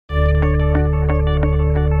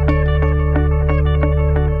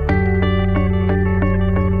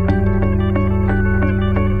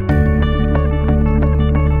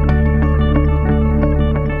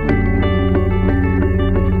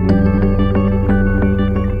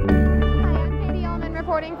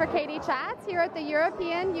Chats here at the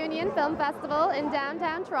European Union Film Festival in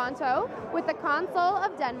downtown Toronto with the Consul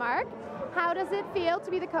of Denmark. How does it feel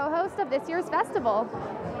to be the co-host of this year's festival?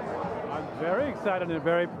 I'm very excited and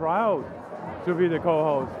very proud to be the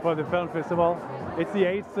co-host for the film festival. It's the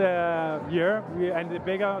 8th year and it's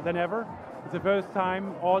bigger than ever. It's the first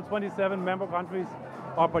time all 27 member countries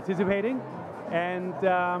are participating, and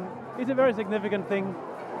it's a very significant thing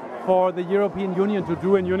for the European Union to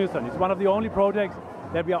do in unison. It's one of the only projects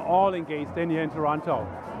that we are all engaged in here in Toronto.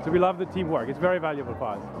 So we love the teamwork. It's very valuable for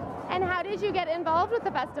us. And how did you get involved with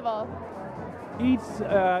the festival?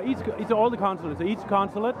 It's all the consulates. Each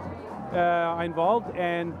consulate are involved,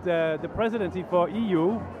 and the presidency for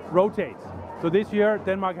EU rotates. So this year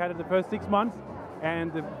Denmark had it the first 6 months,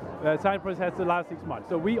 and Cyprus has the last 6 months.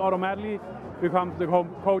 So we automatically become the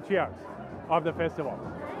co-chairs of the festival.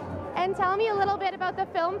 And tell me a little bit about the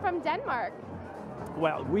film from Denmark.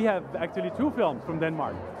 Well, we have actually 2 films from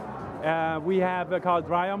Denmark. We have a Carl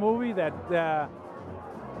Dreyer movie that,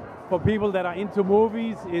 for people that are into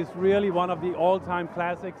movies, is really one of the all-time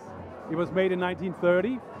classics. It was made in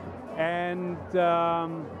 1930, and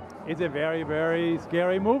it's a very, very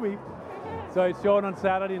scary movie. So it's shown on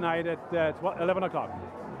Saturday night at 11 o'clock.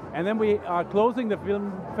 And then we are closing the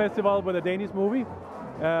film festival with a Danish movie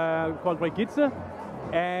called Brigitte.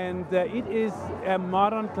 And it is a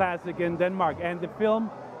modern classic in Denmark, and the film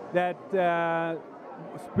that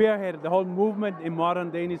spearheaded the whole movement in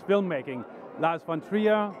modern Danish filmmaking. Lars von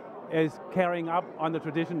Trier is carrying up on the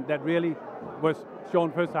tradition that really was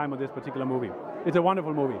shown first time on this particular movie. It's a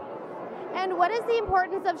wonderful movie. And what is the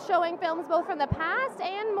importance of showing films both from the past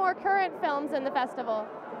and more current films in the festival?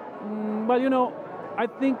 Well, you know, I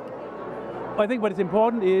think what is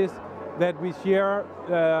important is that we share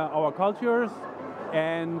our cultures.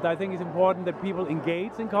 And I think it's important that people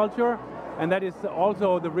engage in culture, and that is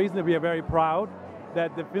also the reason that we are very proud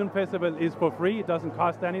that the film festival is for free. It doesn't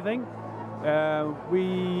cost anything.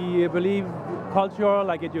 We believe culture,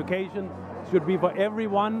 like education, should be for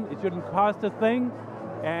everyone. It shouldn't cost a thing,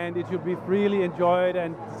 and it should be freely enjoyed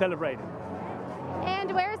and celebrated.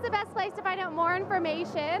 And where's the best place to find out more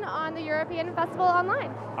information on the European Festival online?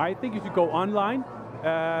 I think you should go online.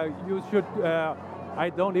 You should. I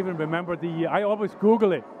don't even remember I always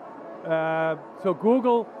Google it. So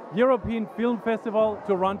Google European Film Festival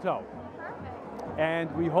Toronto. Perfect. And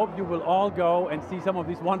we hope you will all go and see some of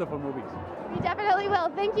these wonderful movies. We definitely will.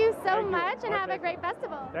 Thank you so much, Thank you. and have a great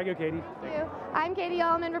festival. Thank you, Katie. Thank you. I'm Katie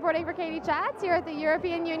Uhlmann reporting for Katie Chats here at the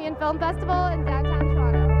European Union Film Festival in downtown